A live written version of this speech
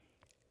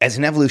As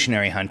an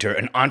evolutionary hunter,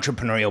 an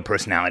entrepreneurial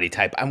personality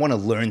type, I want to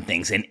learn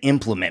things and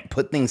implement,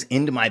 put things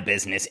into my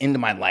business, into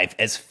my life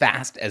as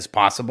fast as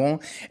possible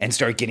and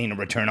start getting a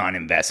return on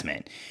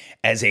investment.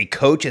 As a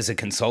coach, as a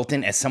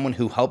consultant, as someone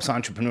who helps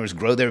entrepreneurs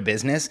grow their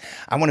business,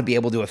 I want to be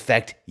able to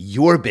affect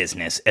your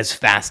business as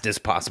fast as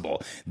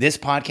possible. This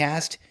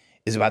podcast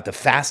is about the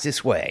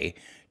fastest way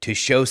to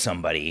show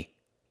somebody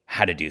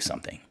how to do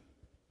something.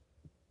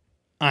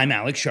 I'm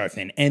Alex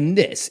Sharfin, and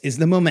this is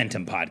the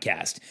Momentum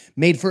Podcast,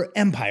 made for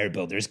empire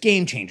builders,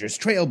 game changers,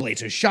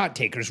 trailblazers, shot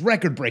takers,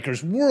 record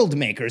breakers, world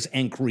makers,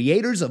 and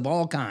creators of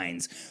all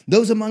kinds.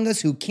 Those among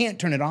us who can't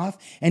turn it off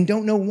and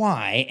don't know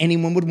why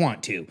anyone would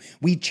want to.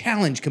 We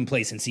challenge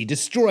complacency,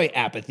 destroy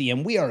apathy,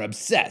 and we are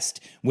obsessed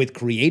with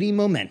creating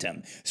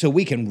momentum so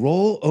we can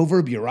roll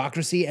over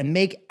bureaucracy and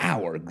make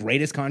our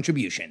greatest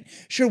contribution.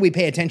 Sure, we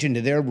pay attention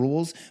to their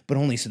rules, but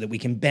only so that we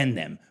can bend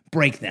them,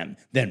 break them,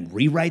 then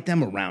rewrite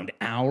them around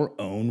our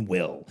own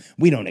will.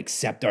 We don't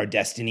accept our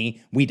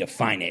destiny, we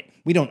define it.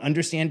 We don't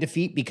understand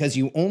defeat because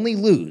you only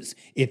lose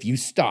if you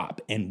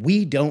stop, and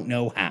we don't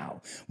know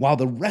how. While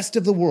the rest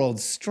of the world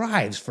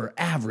strives for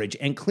average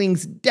and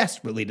clings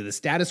desperately to the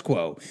status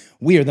quo,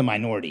 we are the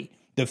minority,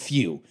 the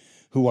few,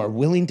 who are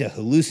willing to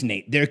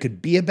hallucinate there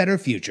could be a better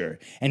future,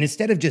 and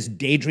instead of just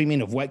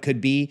daydreaming of what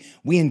could be,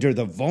 we endure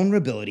the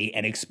vulnerability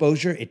and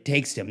exposure it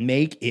takes to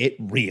make it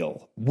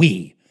real.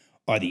 We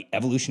are the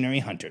evolutionary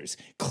hunters,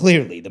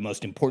 clearly the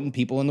most important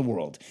people in the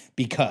world,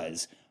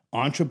 because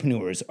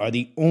entrepreneurs are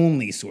the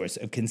only source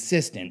of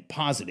consistent,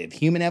 positive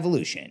human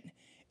evolution,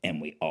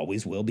 and we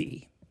always will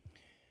be.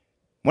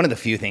 One of the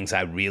few things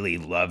I really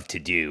love to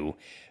do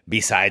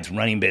besides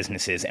running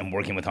businesses and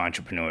working with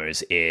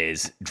entrepreneurs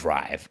is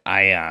drive.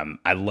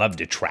 I love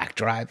to track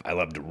drive. I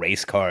love to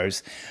race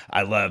cars.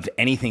 I love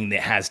anything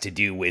that has to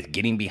do with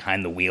getting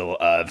behind the wheel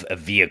of a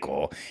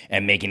vehicle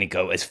and making it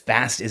go as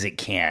fast as it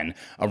can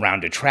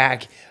around a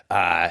track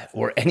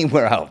or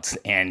anywhere else.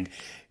 And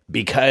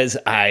because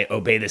I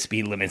obey the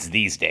speed limits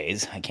these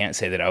days, I can't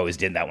say that I always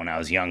did that when I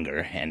was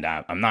younger, and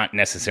I'm not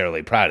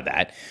necessarily proud of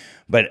that.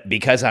 But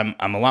because I'm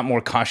a lot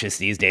more cautious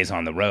these days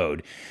on the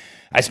road,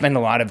 I spend a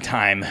lot of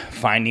time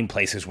finding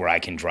places where I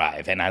can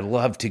drive, and I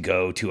love to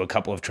go to a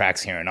couple of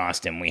tracks here in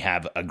Austin. We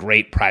have a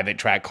great private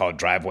track called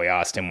Driveway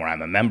Austin where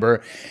I'm a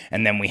member,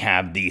 and then we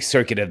have the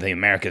Circuit of the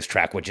Americas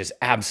track, which is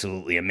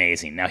absolutely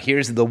amazing. Now,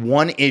 here's the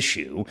one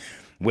issue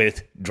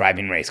with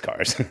driving race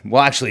cars.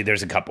 Well, actually,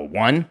 there's a couple.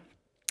 One,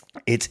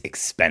 it's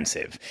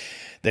expensive.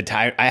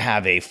 I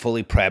have a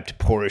fully prepped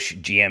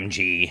Porsche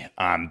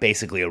GMG,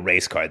 basically a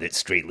race car that's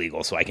street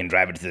legal, so I can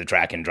drive it to the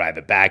track and drive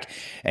it back,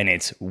 and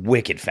it's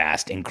wicked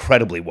fast,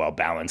 incredibly well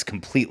balanced,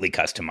 completely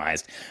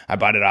customized. I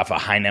bought it off a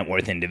high net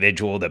worth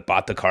individual that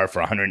bought the car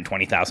for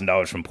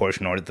 $120,000 from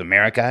Porsche North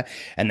America,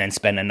 and then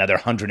spent another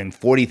 $140,000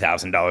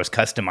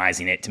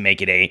 customizing it to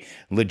make it a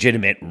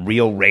legitimate,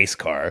 real race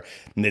car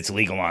that's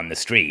legal on the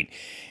street.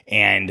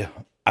 And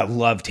I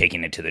love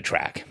taking it to the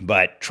track,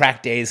 but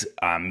track days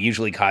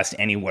usually cost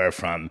anywhere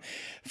from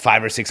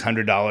 $500 or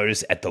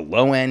 $600 at the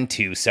low end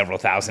to several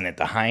thousand at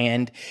the high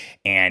end,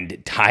 and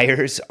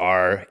tires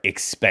are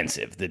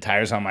expensive. The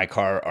tires on my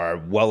car are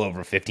well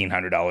over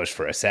 $1,500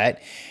 for a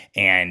set,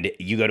 and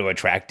you go to a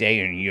track day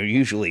and you're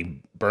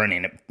usually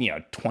burning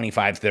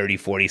 25, 30,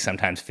 40,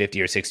 sometimes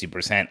 50 or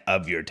 60%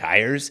 of your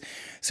tires,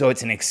 so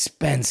it's an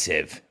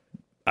expensive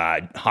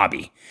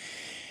hobby.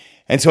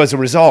 And so as a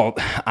result,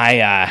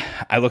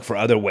 I look for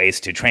other ways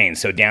to train.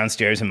 So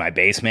downstairs in my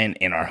basement,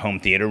 in our home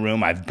theater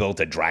room, I've built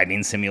a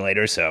driving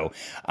simulator. So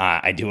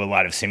I do a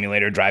lot of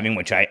simulator driving,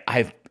 which I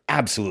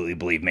absolutely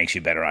believe makes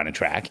you better on a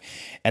track.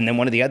 And then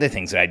one of the other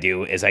things that I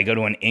do is I go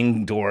to an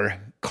indoor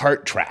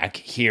kart track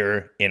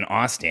here in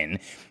Austin,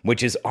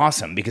 which is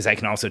awesome because I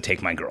can also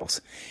take my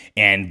girls.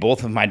 And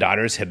both of my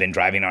daughters have been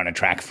driving on a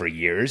track for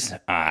years.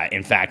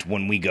 In fact,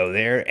 when we go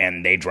there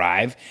and they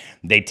drive,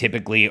 they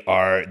typically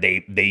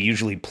they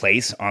usually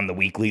place on the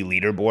weekly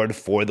leaderboard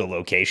for the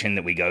location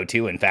that we go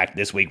to. In fact,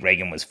 this week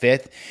Reagan was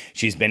 5th.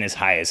 She's been as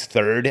high as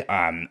 3rd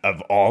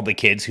of all the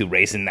kids who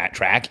race in that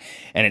track.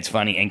 And it's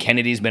funny. And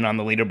Kennedy's been on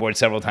the leaderboard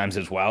several times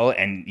as well.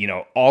 And,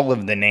 all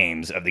of the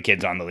names of the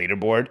kids on the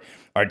leaderboard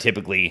are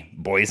typically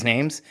boys'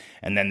 names.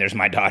 And then there's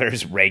my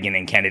daughters, Reagan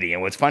and Kennedy.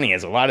 And what's funny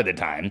is a lot of the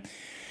time,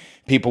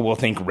 people will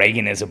think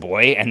Reagan is a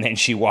boy, and then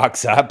she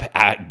walks up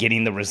at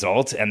getting the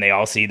results, and they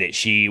all see that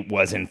she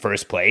was in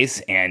first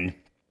place, and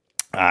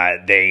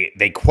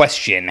they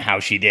question how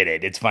she did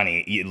it. It's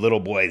funny. Little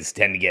boys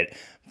tend to get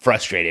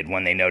frustrated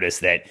when they notice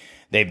that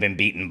they've been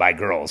beaten by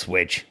girls,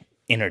 which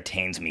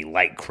entertains me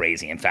like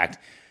crazy. In fact,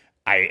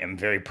 I am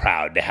very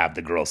proud to have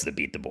the girls that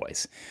beat the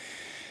boys.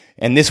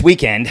 And this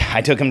weekend,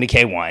 I took him to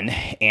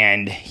K1,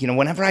 and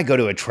whenever I go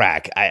to a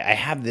track, I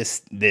have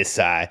this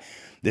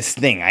this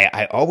thing.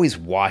 I always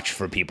watch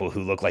for people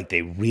who look like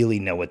they really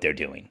know what they're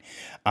doing.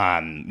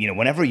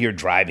 Whenever you're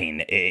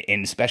driving,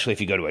 and especially if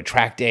you go to a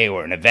track day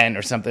or an event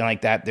or something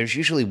like that, there's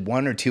usually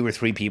one or two or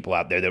three people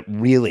out there that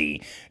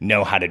really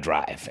know how to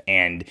drive.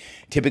 And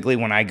typically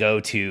when I go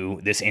to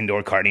this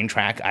indoor karting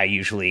track, I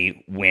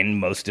usually win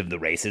most of the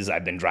races.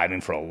 I've been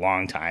driving for a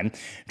long time.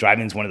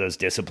 Driving is one of those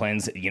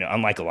disciplines,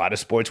 unlike a lot of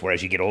sports where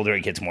as you get older,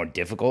 it gets more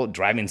difficult.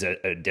 Driving's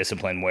a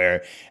discipline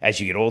where as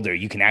you get older,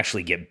 you can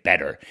actually get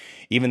better.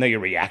 Even though your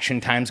reaction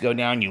times go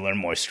down, you learn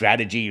more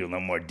strategy, you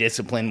learn more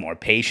discipline, more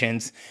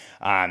patience,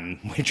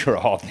 which are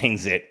all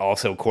things that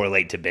also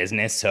correlate to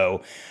business.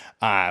 So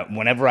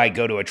whenever I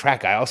go to a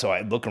track, I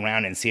look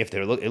around and see if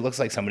it looks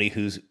like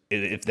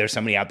if there's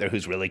somebody out there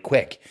who's really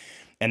quick.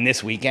 And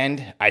this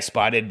weekend, I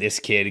spotted this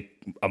kid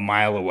a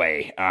mile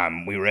away.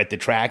 We were at the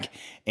track,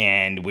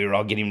 and we were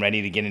all getting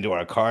ready to get into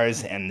our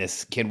cars, and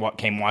this kid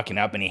came walking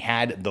up, and he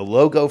had the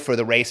logo for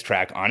the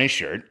racetrack on his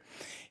shirt.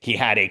 He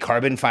had a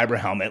carbon fiber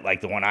helmet like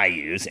the one I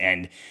use,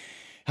 and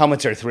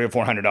helmets are $300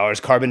 or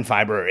 $400. Carbon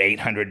fiber are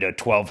 $800 to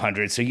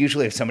 $1,200. So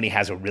usually if somebody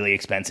has a really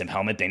expensive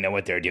helmet, they know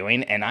what they're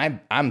doing. And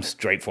I'm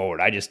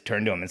straightforward. I just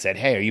turned to him and said,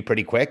 "Hey, are you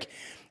pretty quick?"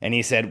 And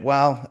he said,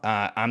 "Well,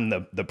 I'm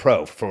the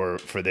pro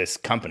for this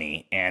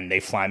company, and they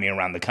fly me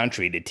around the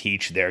country to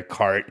teach their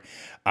kart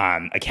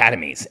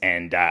academies.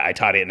 And I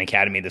taught at an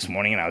academy this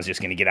morning, and I was just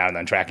going to get out on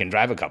the track and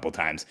drive a couple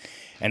times."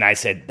 And I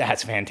said,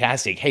 "That's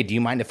fantastic. Hey, do you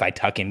mind if I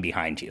tuck in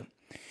behind you?"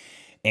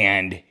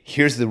 And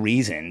here's the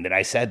reason that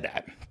I said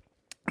that.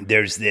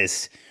 There's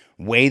this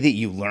way that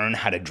you learn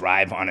how to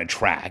drive on a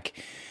track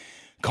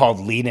called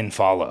lead and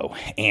follow.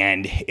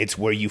 And it's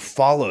where you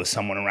follow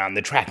someone around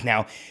the track.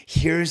 Now,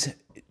 here's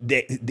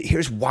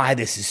why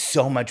this is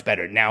so much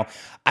better. Now,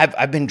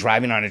 I've been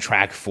driving on a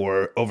track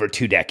for over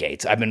 2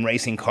 decades. I've been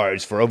racing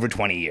cars for over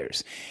 20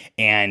 years.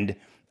 And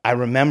I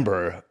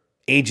remember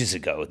ages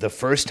ago, the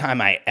first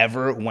time I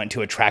ever went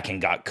to a track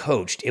and got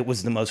coached, it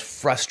was the most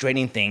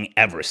frustrating thing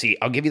ever. See,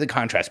 I'll give you the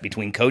contrast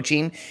between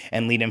coaching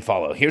and lead and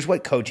follow. Here's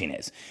what coaching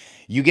is.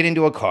 You get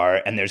into a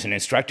car and there's an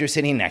instructor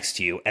sitting next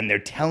to you and they're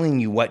telling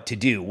you what to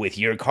do with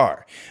your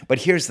car. But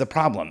here's the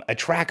problem. A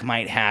track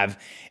might have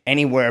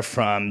anywhere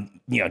from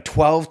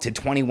 12 to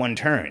 21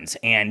 turns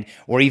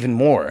or even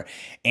more.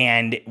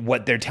 And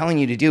what they're telling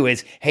you to do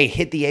is, hey,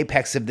 hit the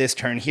apex of this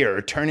turn here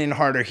or turn in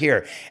harder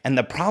here. And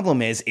the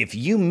problem is if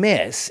you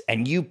miss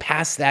and you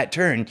pass that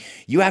turn,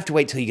 you have to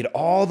wait till you get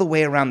all the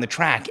way around the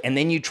track and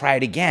then you try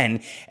it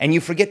again and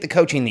you forget the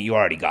coaching that you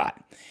already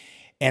got.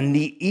 And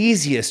the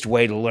easiest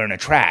way to learn a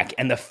track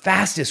and the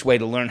fastest way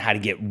to learn how to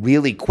get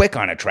really quick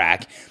on a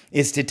track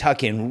is to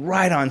tuck in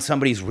right on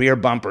somebody's rear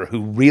bumper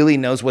who really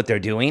knows what they're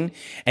doing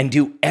and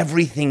do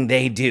everything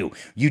they do.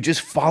 You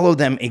just follow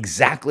them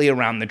exactly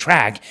around the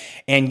track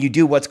and you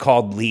do what's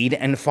called lead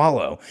and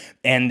follow.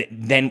 And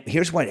then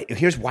here's why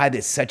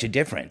this is such a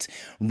difference.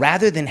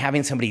 Rather than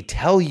having somebody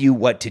tell you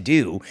what to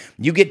do,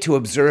 you get to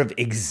observe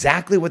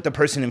exactly what the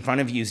person in front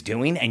of you is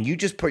doing and you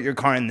just put your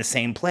car in the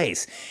same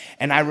place.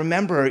 And I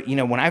remember,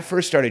 when I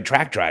first started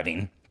track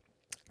driving,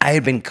 I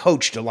had been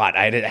coached a lot.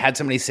 I had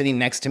somebody sitting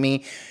next to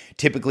me.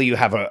 Typically, you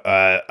have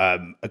a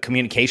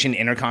communication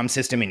intercom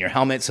system in your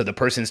helmet, so the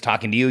person's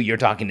talking to you, you're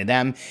talking to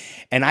them.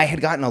 And I had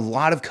gotten a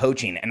lot of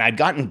coaching, and I'd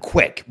gotten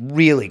quick,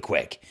 really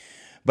quick.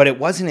 But it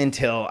wasn't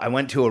until I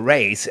went to a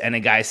race, and a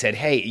guy said,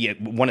 hey,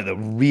 one of the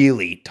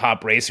really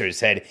top racers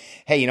said,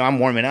 hey, I'm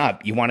warming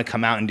up. You want to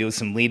come out and do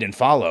some lead and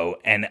follow?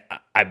 And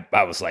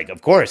I was like,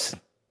 of course.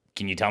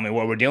 Can you tell me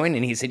what we're doing?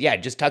 And he said, yeah,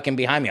 just tuck in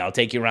behind me. I'll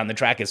take you around the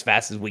track as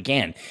fast as we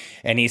can.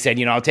 And he said,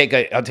 I'll take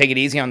it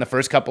easy on the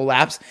first couple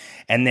laps.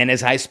 And then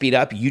as I speed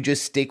up, you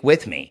just stick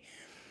with me.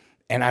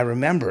 And I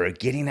remember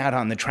getting out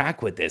on the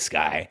track with this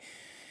guy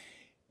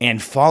and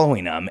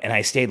following him. And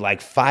I stayed like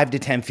 5 to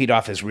 10 feet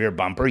off his rear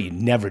bumper. You'd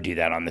never do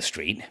that on the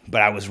street,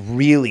 but I was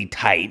really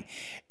tight.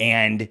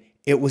 And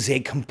it was a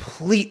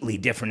completely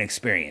different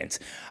experience.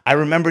 I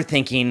remember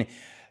thinking,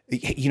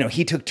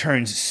 he took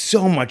turns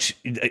so much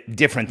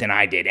different than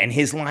I did, and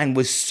his line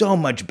was so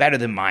much better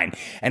than mine,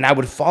 and I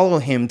would follow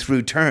him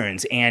through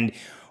turns. And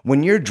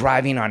when you're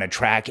driving on a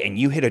track and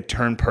you hit a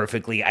turn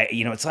perfectly,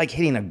 it's like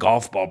hitting a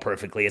golf ball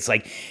perfectly.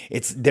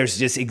 There's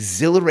this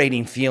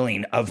exhilarating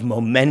feeling of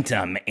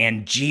momentum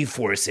and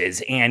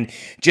G-forces and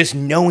just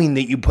knowing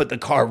that you put the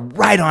car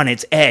right on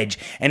its edge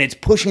and it's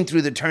pushing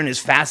through the turn as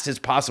fast as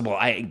possible.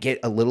 I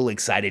get a little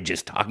excited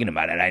just talking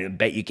about it. I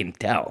bet you can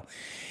tell.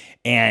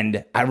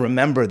 And I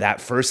remember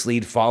that first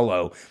lead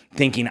follow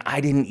thinking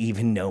I didn't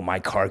even know my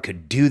car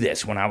could do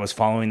this when I was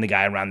following the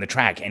guy around the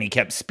track. And he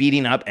kept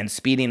speeding up, and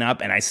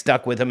I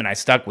stuck with him.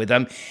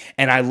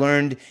 And I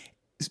learned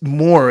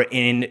more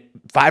in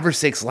 5 or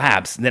 6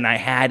 laps than I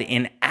had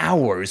in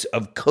hours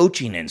of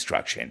coaching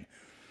instruction.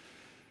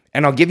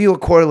 And I'll give you a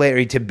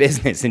corollary to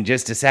business in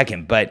just a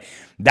second, but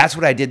that's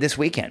what I did this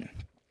weekend.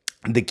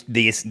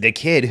 The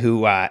kid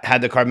who had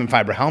the carbon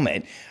fiber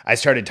helmet, I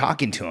started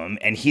talking to him,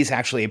 and he's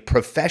actually a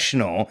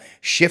professional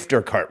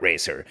shifter kart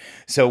racer.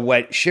 So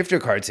what shifter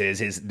karts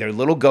is they're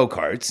little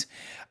go-karts.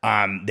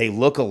 They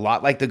look a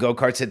lot like the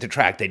go-karts at the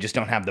track. They just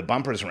don't have the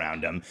bumpers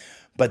around them.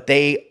 but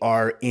they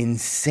are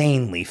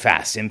insanely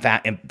fast. In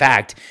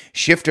fact,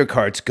 shifter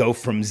carts go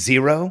from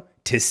 0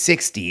 to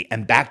 60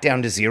 and back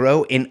down to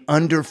 0 in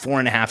under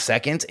 4.5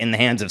 seconds in the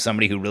hands of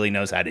somebody who really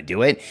knows how to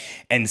do it.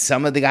 And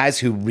some of the guys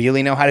who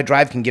really know how to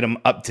drive can get them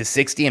up to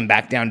 60 and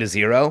back down to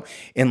 0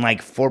 in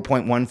like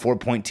 4.1,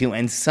 4.2,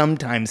 and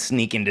sometimes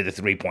sneak into the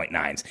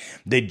 3.9s.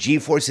 The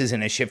G-forces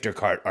in a shifter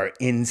cart are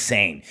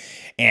insane.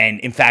 And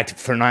in fact,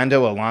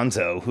 Fernando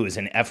Alonso, who is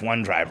an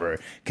F1 driver,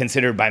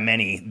 considered by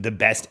many the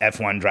best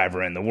F1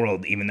 driver in the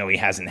world, even though he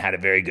hasn't had a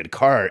very good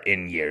car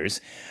in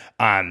years,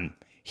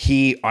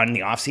 he, on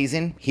the off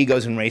season, he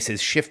goes and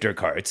races shifter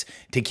carts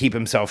to keep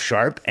himself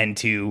sharp and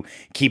to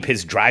keep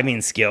his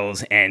driving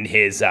skills and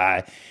his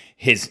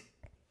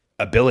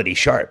ability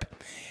sharp.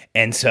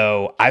 And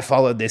so I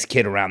followed this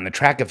kid around the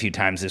track a few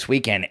times this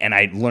weekend, and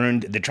I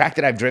learned the track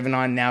that I've driven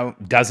on now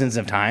dozens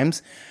of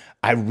times.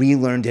 I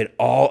relearned it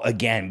all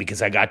again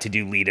because I got to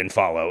do lead and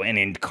follow. And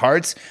in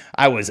carts,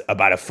 I was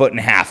about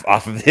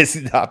 1.5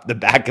 feet off the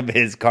back of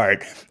his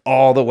cart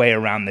all the way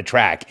around the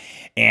track.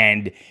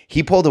 And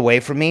he pulled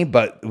away from me,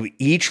 but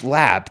each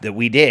lap that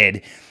we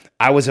did,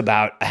 I was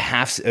about a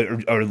half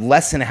or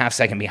less than a half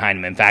second behind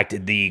him. In fact,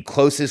 the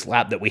closest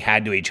lap that we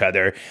had to each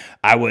other,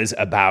 I was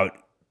about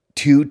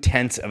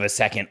 0.2 of a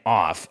second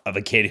off of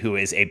a kid who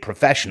is a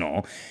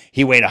professional.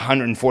 He weighed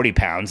 140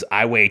 pounds.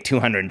 I weigh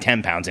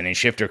 210 pounds. And in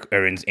shifter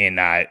or in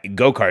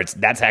go-karts,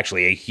 that's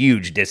actually a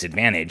huge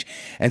disadvantage.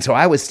 And so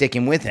I was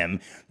sticking with him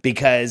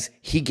because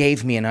he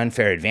gave me an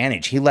unfair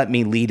advantage. He let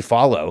me lead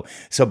follow.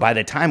 So by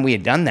the time we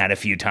had done that a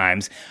few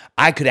times,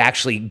 I could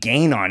actually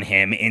gain on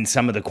him in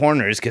some of the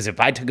corners, because if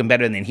I took him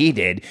better than he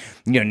did,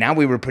 now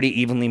we were pretty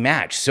evenly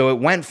matched. So it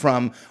went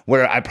from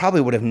where I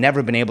probably would have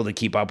never been able to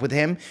keep up with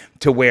him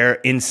to where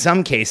in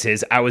some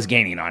cases I was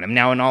gaining on him.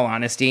 Now, in all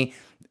honesty,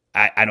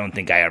 I don't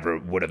think I ever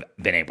would have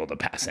been able to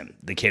pass him.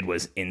 The kid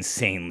was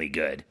insanely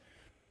good.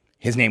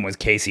 His name was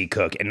Casey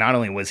Cook, and not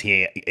only was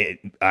he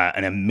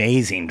an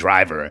amazing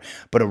driver,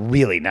 but a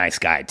really nice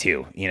guy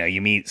too.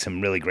 You meet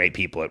some really great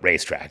people at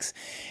racetracks,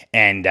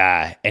 and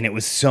it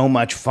was so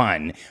much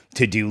fun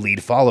to do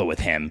lead follow with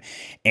him.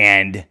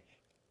 And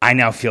I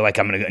now feel like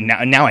I'm gonna go.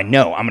 Now I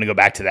know I'm gonna go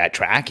back to that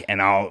track,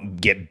 and I'll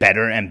get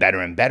better and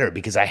better and better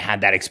because I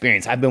had that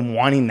experience. I've been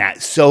wanting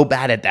that so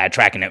bad at that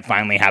track, and it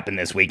finally happened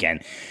this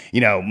weekend.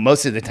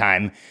 Most of the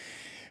time,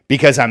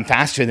 because I'm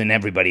faster than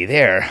everybody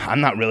there, I'm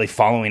not really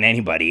following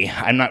anybody.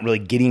 I'm not really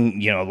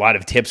getting, a lot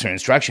of tips or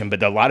instruction,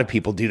 but a lot of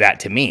people do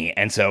that to me.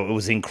 And so it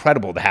was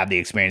incredible to have the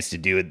experience to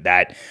do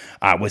that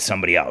with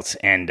somebody else.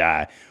 And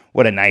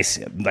what a nice,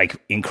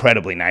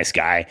 incredibly nice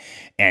guy,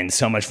 and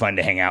so much fun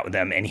to hang out with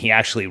him. And he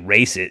actually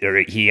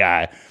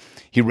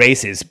he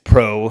races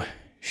pro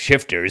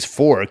shifters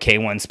for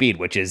K1 Speed,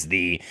 which is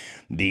the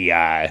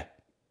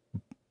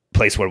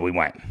place where we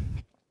went.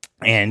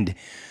 And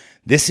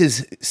this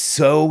is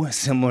so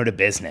similar to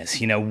business.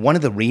 One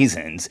of the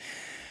reasons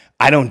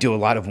I don't do a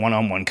lot of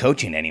one-on-one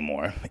coaching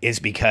anymore is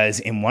because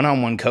in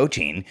one-on-one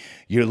coaching,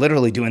 you're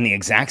literally doing the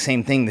exact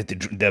same thing that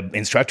the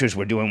instructors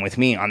were doing with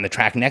me on the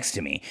track next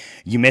to me.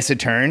 You miss a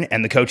turn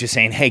and the coach is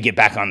saying, hey, get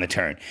back on the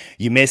turn.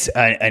 You miss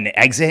an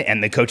exit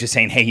and the coach is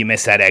saying, hey, you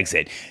missed that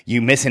exit.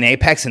 You miss an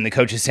apex and the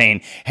coach is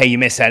saying, hey, you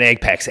missed that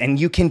apex. And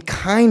you can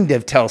kind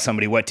of tell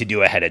somebody what to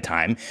do ahead of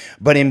time.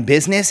 But in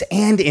business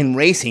and in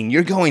racing,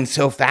 you're going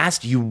so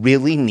fast, you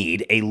really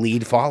need a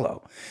lead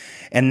follow.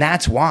 And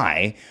that's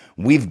why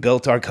we've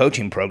built our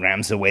coaching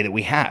programs the way that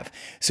we have.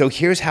 So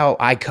here's how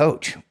I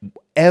coach.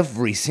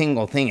 Every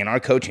single thing in our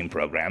coaching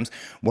programs,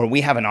 where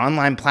we have an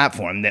online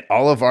platform that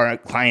all of our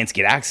clients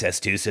get access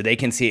to so they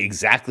can see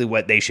exactly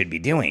what they should be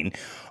doing.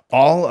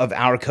 All of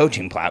our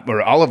coaching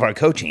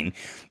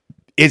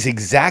is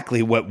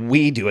exactly what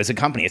we do as a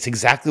company. It's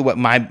exactly what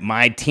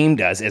my team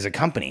does as a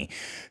company.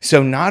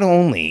 So not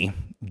only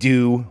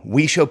do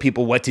we show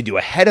people what to do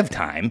ahead of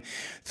time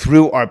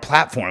through our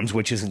platforms,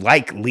 which is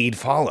like lead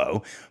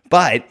follow,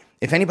 but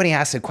if anybody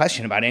asks a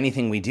question about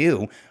anything we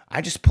do, I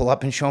just pull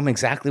up and show them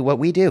exactly what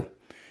we do,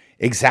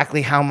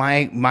 exactly how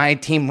my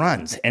team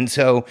runs. And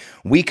so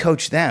we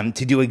coach them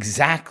to do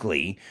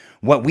exactly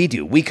what we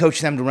do. We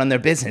coach them to run their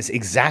business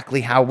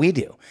exactly how we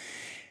do.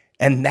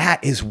 And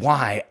that is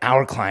why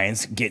our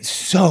clients get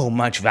so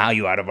much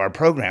value out of our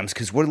programs,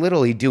 because we're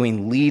literally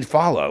doing lead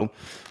follow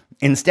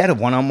instead of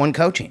one-on-one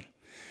coaching.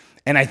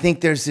 And I think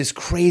there's this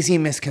crazy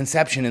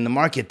misconception in the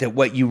market that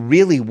what you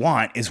really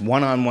want is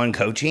one-on-one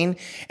coaching,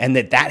 and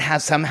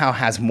that somehow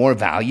has more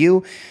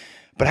value.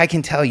 But I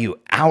can tell you,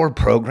 our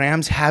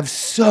programs have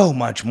so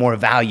much more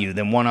value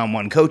than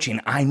one-on-one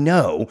coaching. I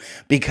know,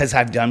 because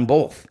I've done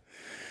both.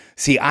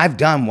 See, I've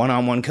done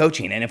one-on-one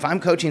coaching, and if I'm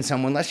coaching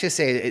someone, let's just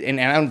say,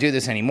 and I don't do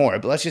this anymore,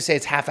 but let's just say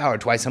it's half hour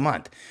twice a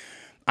month,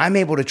 I'm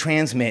able to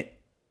transmit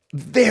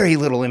very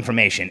little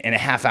information in a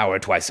half hour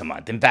twice a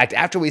month. In fact,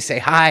 after we say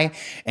hi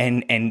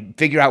and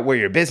figure out where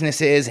your business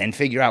is and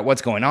figure out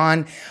what's going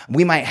on,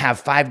 we might have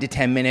 5 to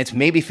 10 minutes,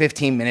 maybe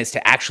 15 minutes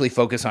to actually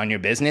focus on your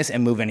business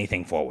and move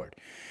anything forward.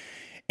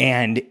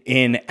 And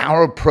in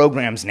our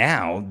programs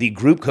now, the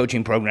group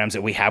coaching programs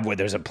that we have where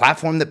there's a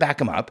platform that back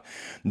them up,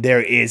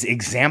 there is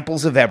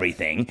examples of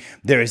everything,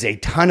 there is a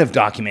ton of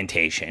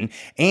documentation,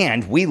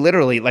 and we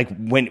literally, like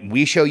when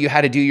we show you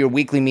how to do your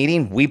weekly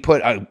meeting, we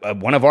put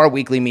one of our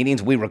weekly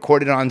meetings, we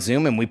record it on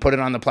Zoom and we put it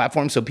on the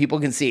platform so people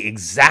can see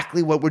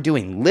exactly what we're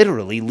doing,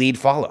 literally lead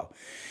follow.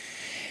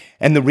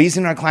 And the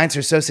reason our clients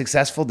are so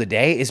successful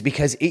today is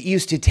because it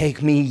used to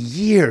take me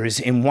years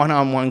in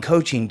one-on-one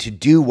coaching to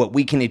do what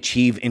we can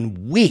achieve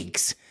in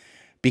weeks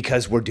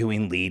because we're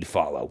doing lead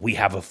follow. We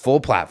have a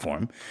full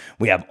platform.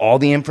 We have all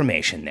the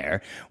information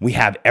there. We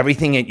have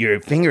everything at your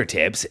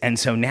fingertips. And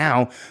so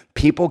now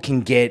people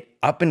can get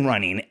up and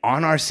running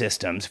on our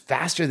systems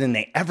faster than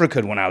they ever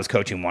could when I was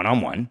coaching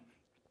one-on-one.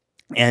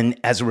 And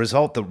as a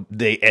result,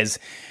 the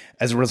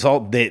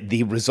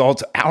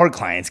results our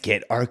clients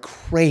get are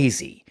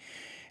crazy.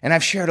 And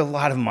I've shared a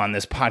lot of them on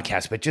this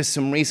podcast, but just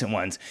some recent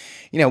ones.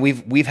 You know,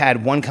 we've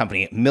had one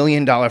company, $1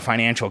 million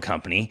financial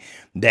company,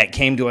 that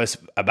came to us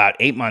about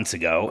 8 months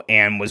ago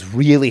and was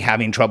really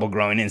having trouble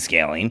growing and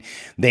scaling.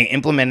 They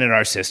implemented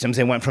our systems.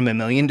 They went from $1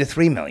 million to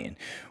 $3 million.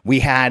 We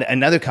had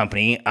another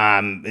company,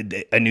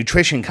 a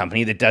nutrition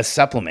company that does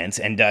supplements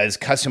and does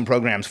custom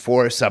programs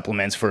for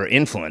supplements for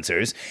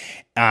influencers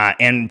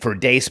and for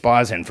day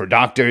spas and for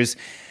doctors.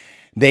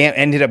 They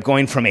ended up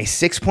going from a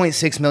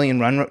 $6.6 million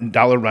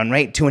run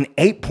rate to an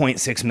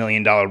 $8.6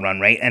 million run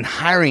rate and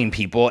hiring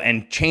people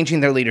and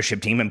changing their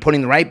leadership team and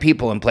putting the right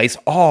people in place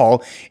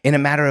all in a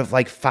matter of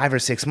like 5 or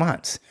 6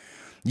 months.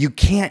 You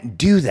can't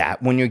do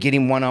that when you're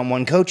getting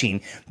one-on-one coaching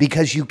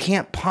because you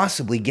can't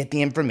possibly get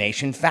the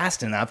information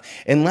fast enough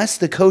unless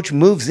the coach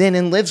moves in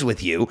and lives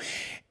with you.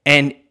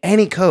 And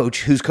any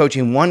coach who's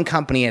coaching one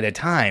company at a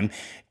time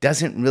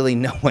doesn't really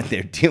know what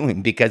they're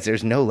doing because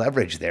there's no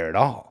leverage there at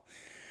all.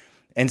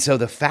 And so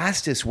the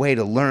fastest way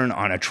to learn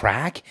on a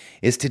track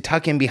is to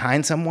tuck in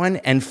behind someone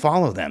and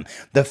follow them.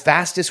 The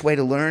fastest way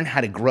to learn how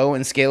to grow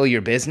and scale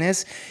your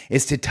business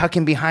is to tuck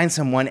in behind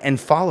someone and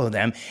follow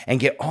them and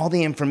get all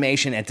the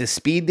information at the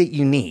speed that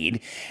you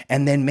need.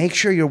 And then make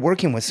sure you're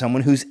working with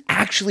someone who's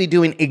actually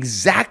doing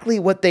exactly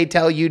what they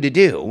tell you to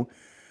do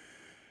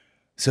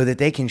so that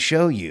they can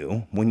show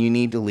you when you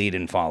need to lead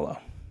and follow.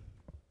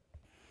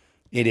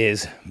 It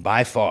is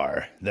by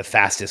far the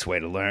fastest way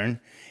to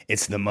learn.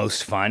 It's the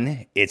most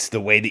fun. It's the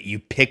way that you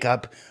pick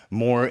up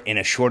more in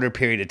a shorter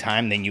period of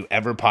time than you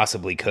ever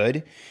possibly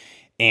could.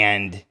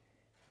 And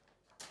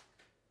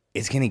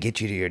it's going to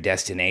get you to your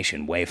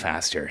destination way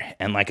faster.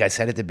 And like I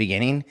said at the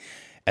beginning,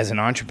 as an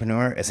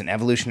entrepreneur, as an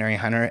evolutionary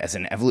hunter, as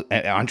an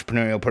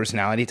entrepreneurial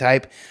personality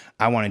type,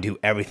 I want to do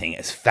everything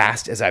as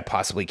fast as I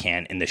possibly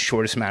can in the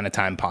shortest amount of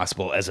time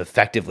possible, as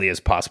effectively as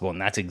possible.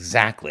 And that's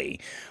exactly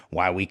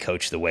why we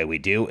coach the way we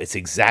do. It's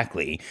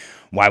exactly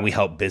why we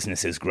help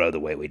businesses grow the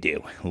way we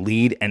do.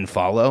 Lead and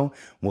follow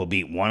will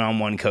be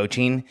one-on-one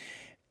coaching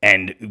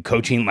and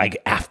coaching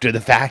like after the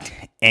fact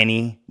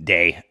any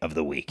day of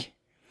the week.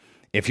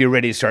 If you're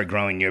ready to start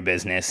growing your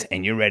business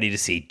and you're ready to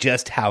see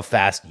just how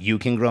fast you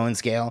can grow and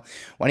scale,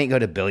 why don't you go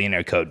to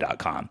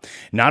billionairecode.com.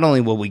 Not only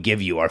will we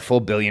give you our full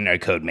Billionaire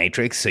Code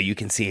matrix so you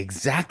can see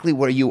exactly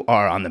where you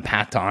are on the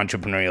path to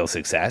entrepreneurial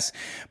success,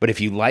 but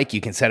if you like,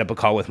 you can set up a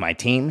call with my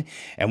team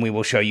and we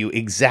will show you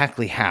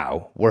exactly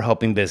how we're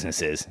helping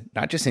businesses,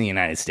 not just in the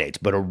United States,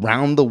 but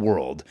around the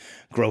world,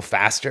 grow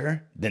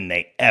faster than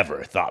they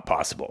ever thought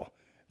possible.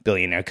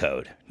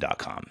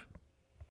 billionairecode.com.